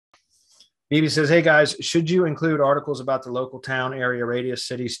BB says, hey guys, should you include articles about the local town, area, radius,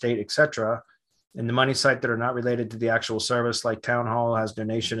 city, state, etc., in the money site that are not related to the actual service, like town hall has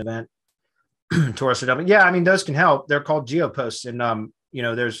donation event, tourist development? Yeah, I mean, those can help. They're called geoposts, and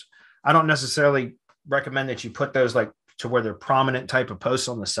there's. I don't necessarily recommend that you put those like to where they're prominent type of posts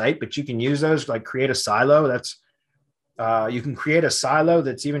on the site, but you can use those, like create a silo. You can create a silo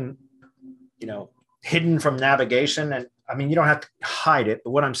that's even, hidden from navigation. And I mean, you don't have to hide it,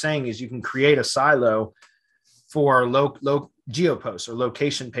 but what I'm saying is you can create a silo for low geoposts or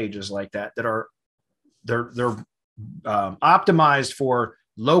location pages like that are they're optimized for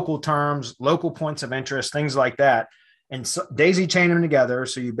local terms, local points of interest, things like that. And so daisy chain them together.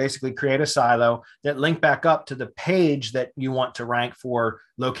 So you basically create a silo that link back up to the page that you want to rank for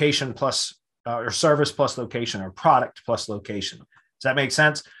location plus or service plus location or product plus location. Does that make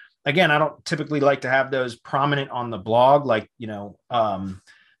sense? Again, I don't typically like to have those prominent on the blog,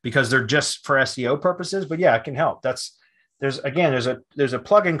 because they're just for SEO purposes, but yeah, it can help. There's a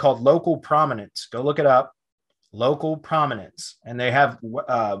plugin called Local Prominence. Go look it up. Local Prominence. And they have,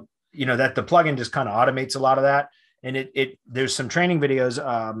 that the plugin just kind of automates a lot of that. And there's some training videos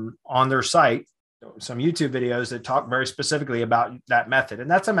on their site, some YouTube videos that talk very specifically about that method. And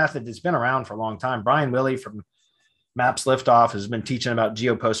that's a method that's been around for a long time. Brian Willey from Maps Liftoff has been teaching about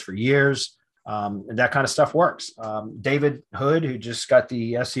geoposts for years. And that kind of stuff works. David Hood, who just got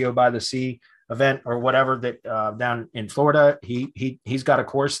the SEO by the Sea event or whatever that down in Florida, he's got a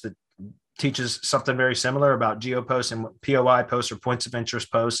course that teaches something very similar about geoposts and POI posts or points of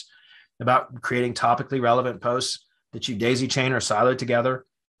interest posts, about creating topically relevant posts that you daisy chain or silo together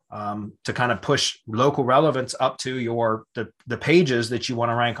to kind of push local relevance up to the pages that you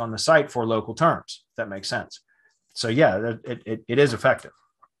want to rank on the site for local terms, if that makes sense. So yeah, it is effective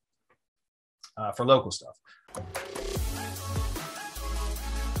for local stuff.